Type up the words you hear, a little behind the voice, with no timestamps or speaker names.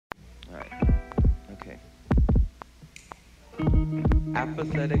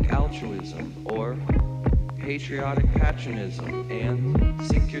apathetic altruism, or patriotic patriotism, and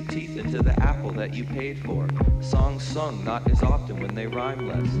sink your teeth into the apple that you paid for. Songs sung not as often when they rhyme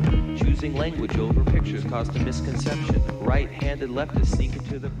less. Choosing language over pictures caused a misconception. Right-handed leftists sneak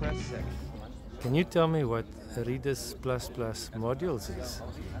into the press section. Can you tell me what redis-plus-plus-modules is?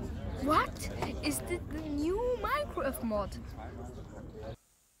 What? Is this the new Minecraft mod?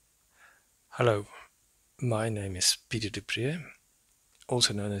 Hello, my name is Peter Dupree,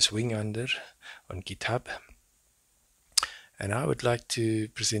 also known as Wing Under on GitHub, and I would like to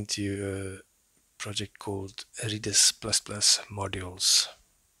present to you a project called redis-plus-plus-modules.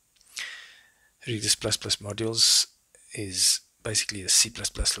 Redis-plus-plus-modules is basically a C++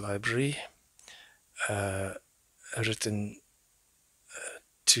 library written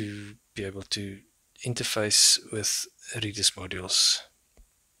to be able to interface with Redis modules.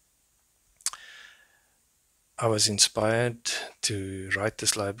 I was inspired to write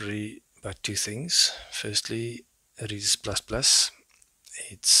this library by two things. Firstly, redis++.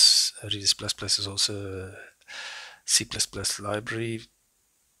 Redis++ is also a C++ library,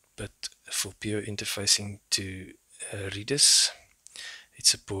 but for pure interfacing to Redis. It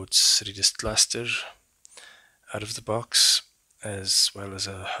supports Redis cluster out of the box, as well as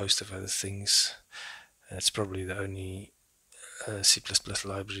a host of other things. It's probably the only C++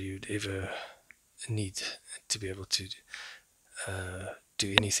 library you'd ever need to be able to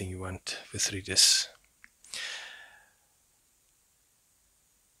do anything you want with Redis.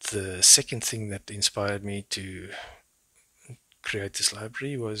 The second thing that inspired me to create this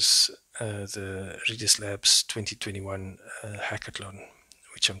library was the RedisLabs 2021 Hackathlon,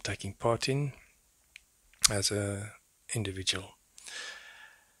 which I'm taking part in as an individual.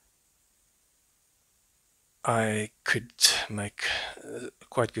 I could make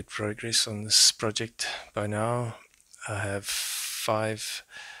quite good progress on this project by now. I have 5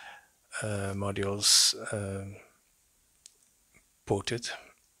 modules ported.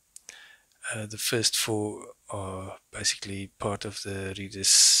 The first 4 are basically part of the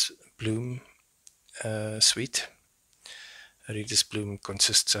Redis Bloom suite. Redis Bloom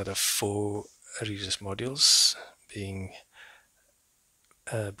consists out of 4 Redis modules, being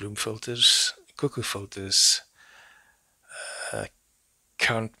Bloom filters, cuckoo filters,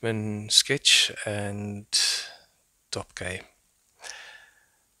 Countman sketch, and top-k.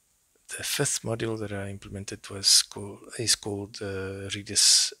 The 5th module that I implemented is called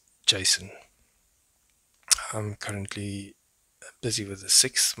Redis JSON. I'm currently busy with the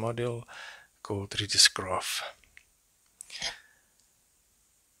 6th module called Redis Graph.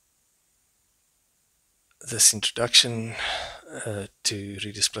 This introduction to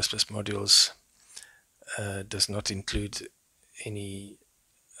Redis++ modules does not include any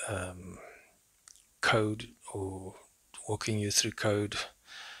code or walking you through code,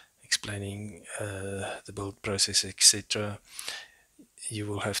 explaining the build process, etc. You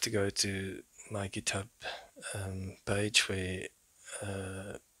will have to go to my GitHub page where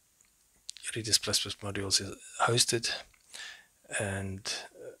Redis++ modules is hosted, and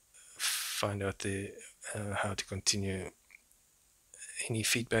find out how to continue. Any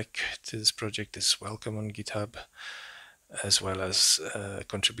feedback to this project is welcome on GitHub, as well as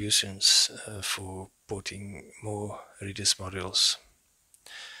contributions for porting more Redis modules.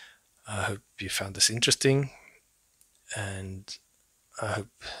 I hope you found this interesting, and I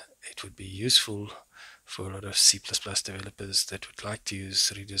hope it would be useful for a lot of C++ developers that would like to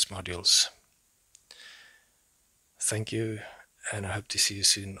use Redis modules. Thank you, and I hope to see you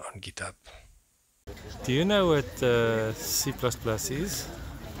soon on GitHub. Do you know what C++ is?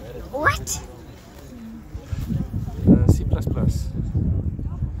 What? C++.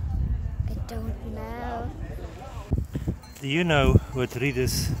 I don't know. Do you know what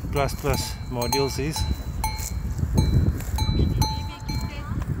Redis++ modules is?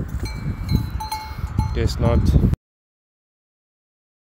 Guess not.